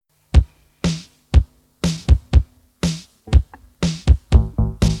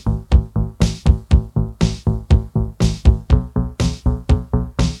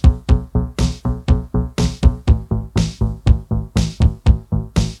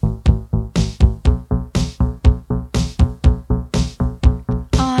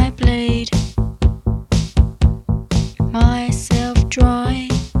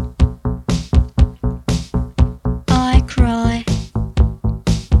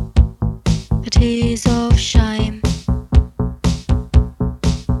tears of shame.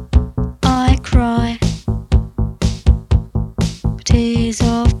 I cry for tears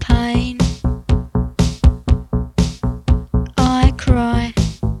of pain. I cry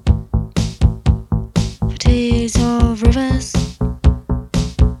for tears of rivers.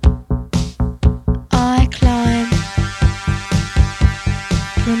 I climb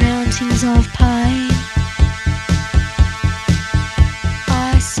through mountains of pain.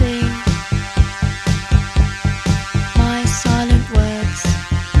 I sing my silent words.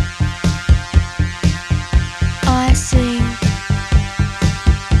 I sing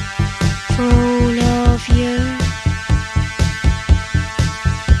for all of you,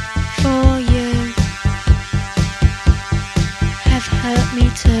 for you have hurt me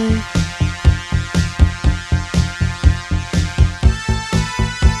too.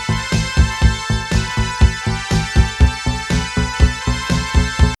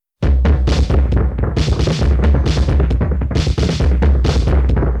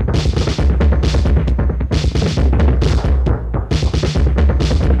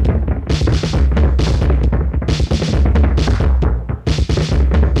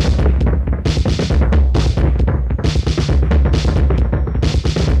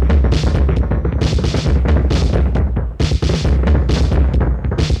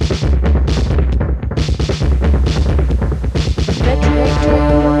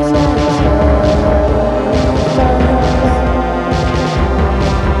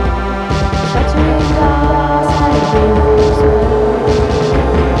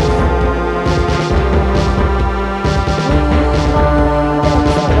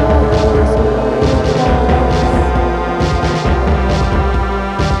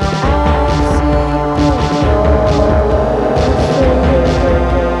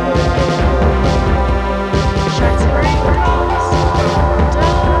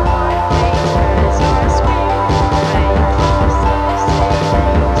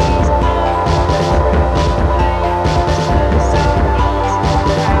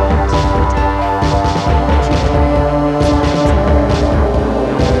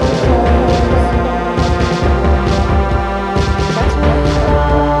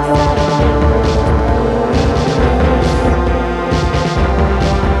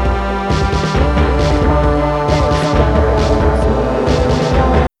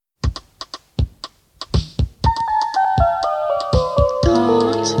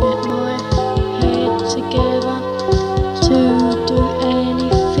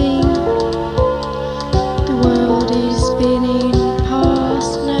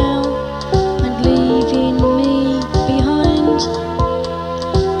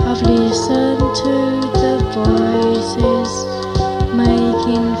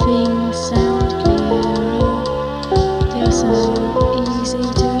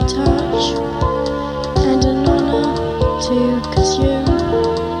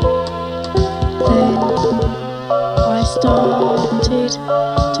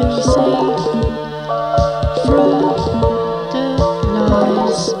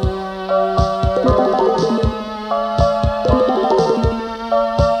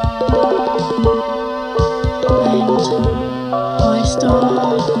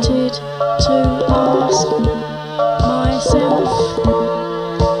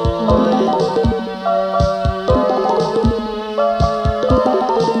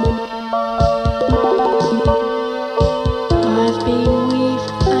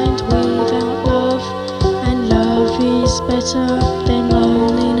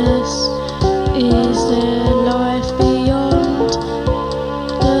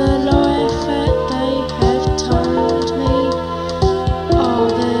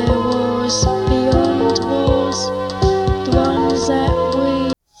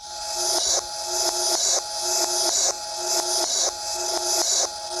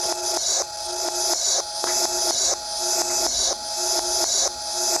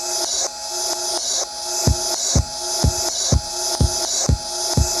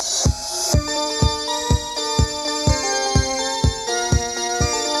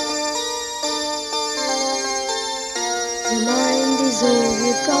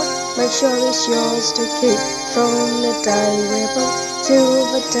 Make sure it's yours to keep. From the day we're born till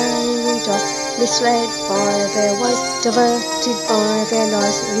the day we die, misled by their ways, diverted by their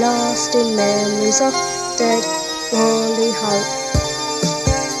lies, lasting memories of dead worldly hope.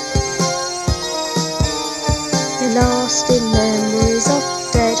 The lasting memories of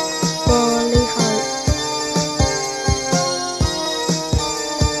dead worldly hope.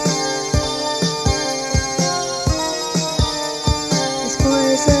 There's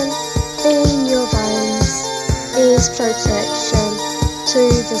poison in your veins, is protection to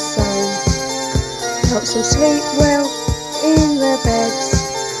the soul. some sweet well in their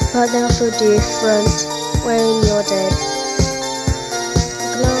beds, but they'll feel different when you're dead.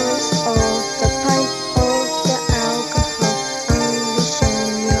 Glance of the pain of the alcohol, only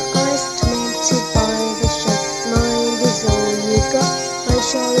shame your eyes tormented by the shame. Mind is all you got, my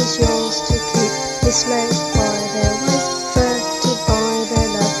soul is yours to keep. Misled by their ways, furted by their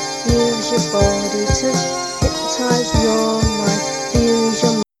love. Use your body to hypnotize your mind. Use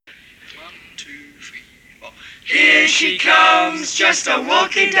your 1, 2, 3, 4. Here she comes, just a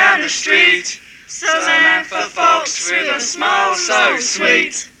walking down the street. Samantha Fox with a smile so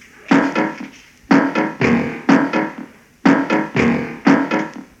sweet.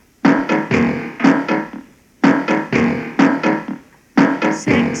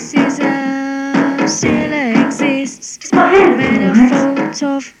 Sexism still exists. Men are thought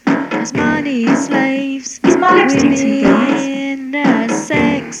of as money slaves. Women as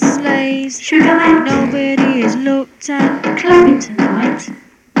sex slaves. Nobody is looked at Clubbing tonight.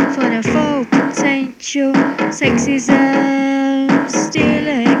 for the full potential. Sexism still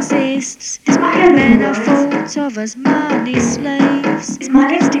exists. Is my hair Men are right? thought of as money slaves. Is my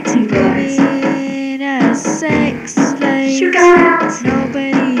lipstick too bright? Women as sex slaves. Should we go out?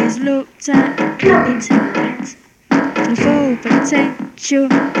 Nobody is looked at Clubbing tonight. for the full potential.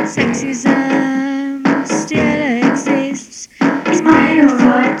 Sexism still exists. Is my hair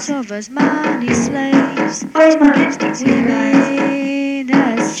alright? Thought of as money slaves. Or is my lipstick too bright? Women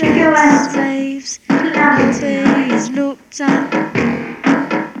as Should we go out? sex slaves. Clubbing Nobody tonight. is looked at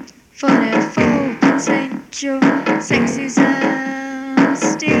for their full potential. Sexism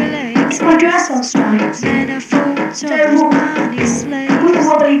still Is my exists. dress all straight? Men are thought of Don't as walk money With a slaves.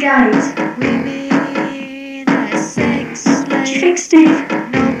 wobbly gait. Women as sex Do you think slaves. Steve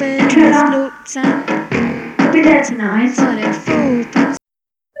Nobody is Trevor looked at will be there tonight? for their full potential.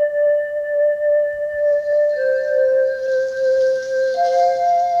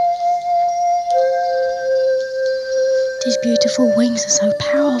 These beautiful wings are so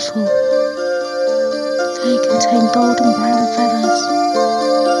powerful. They contain golden brown feathers.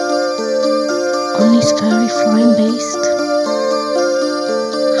 On this furry flying beast,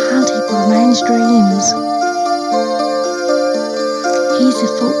 hunted by man's dreams. He's the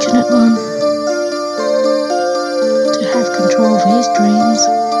fortunate one to have control of his dreams.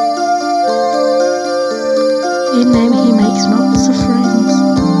 In them he makes lots of friends.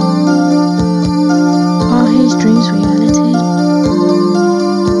 Are his dreams reality?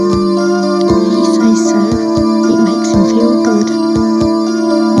 He says so. It makes him feel good.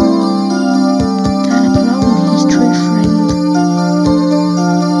 Gallop along, his true friend.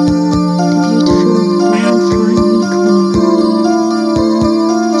 The beautiful brown flying unicorn.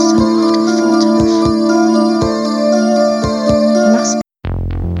 So hard and thought of. He must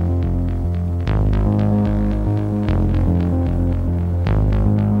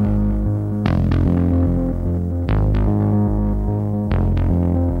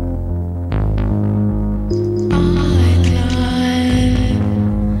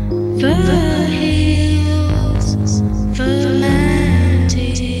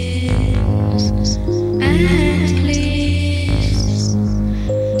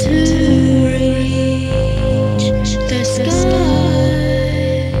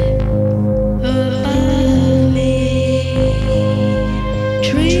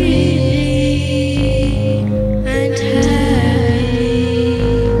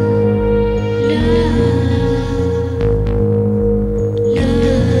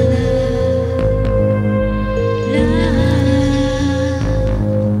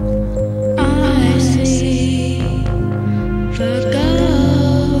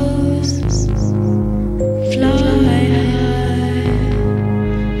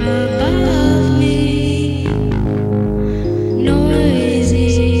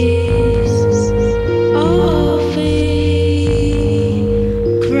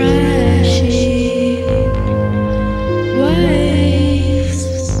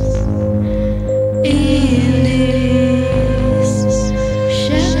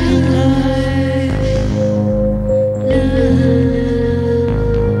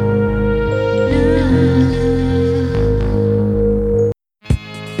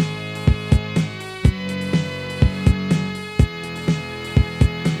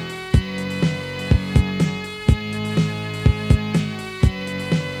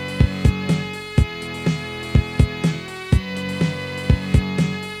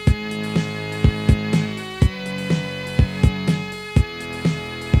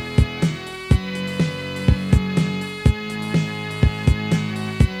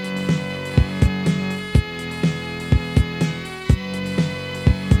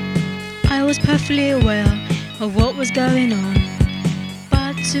I was perfectly aware of what was going on,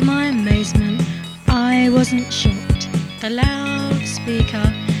 but to my amazement, I wasn't shocked. The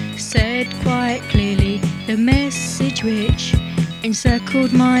loudspeaker said quite clearly the message which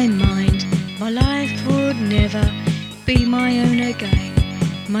encircled my mind. My life would never be my own again.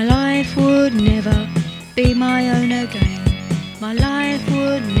 My life would never be my own again. My life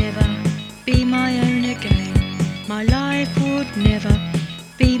would never be my own again. My life would never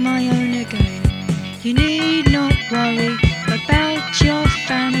be my own again. You need not worry about your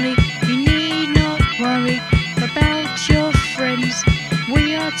family. You need not worry about your friends.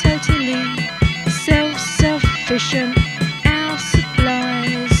 We are totally self-sufficient. Our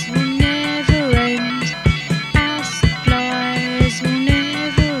supplies will never end. Our supplies will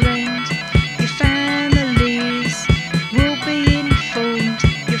never end. Your families will be informed.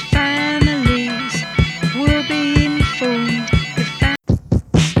 Your families will be informed.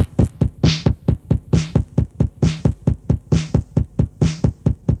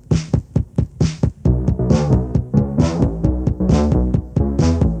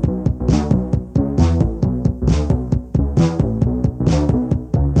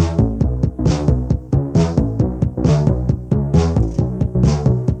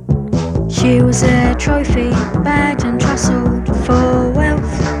 She was a trophy, bagged and trustled for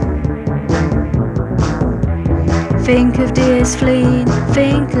wealth. Think of deers fleeing,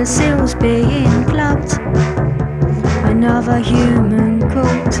 think of seals being plucked. Another human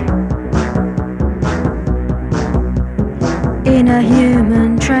caught in a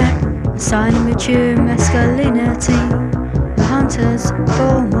human trap, a sign of mature masculinity, a hunter's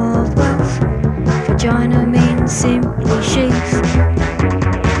form of wealth. Vagina means simply sheath.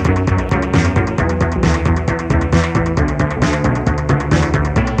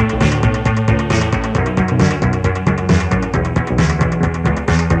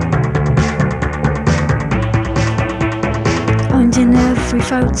 In every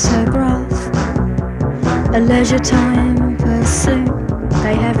photograph, a leisure time pursuit.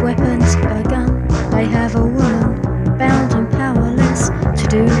 They have weapons, a gun, they have a woman, bound and powerless to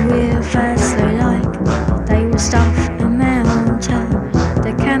do with as they like. They will stuff and mount her,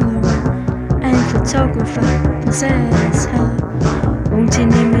 the camera and photographer possess her,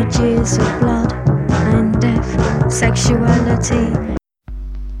 haunting images of blood and death, sexuality.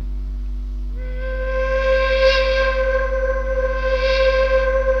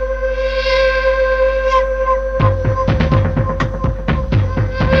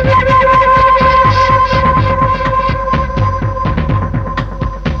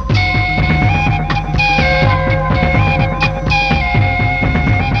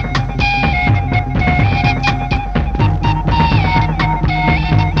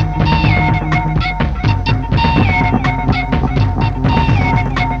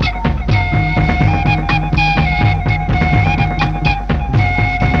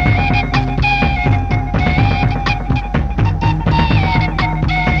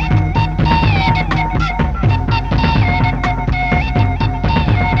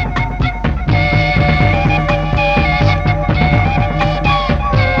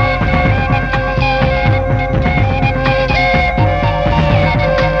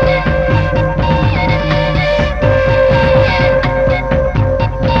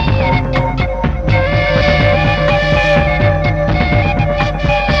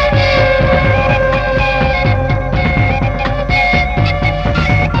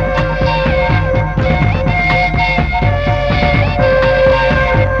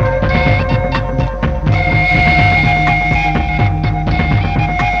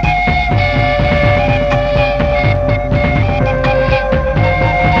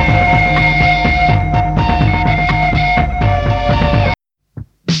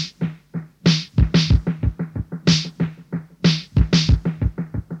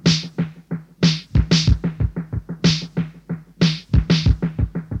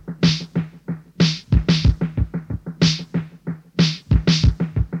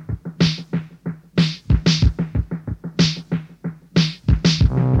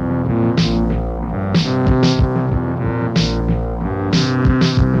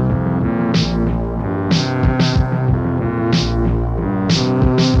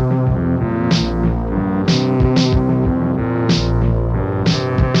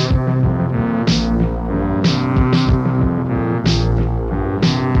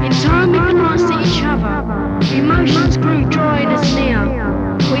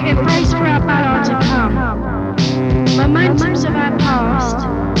 Momentums of our past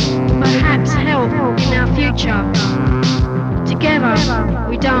perhaps help in our future. Together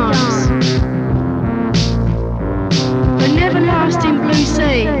we dance. The never-lasting blue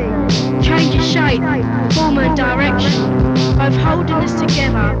sea changes shape, form and direction, both holding us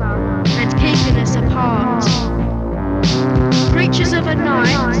together and keeping us apart. Creatures of a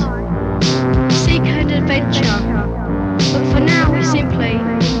night, seek an adventure, but for now we seek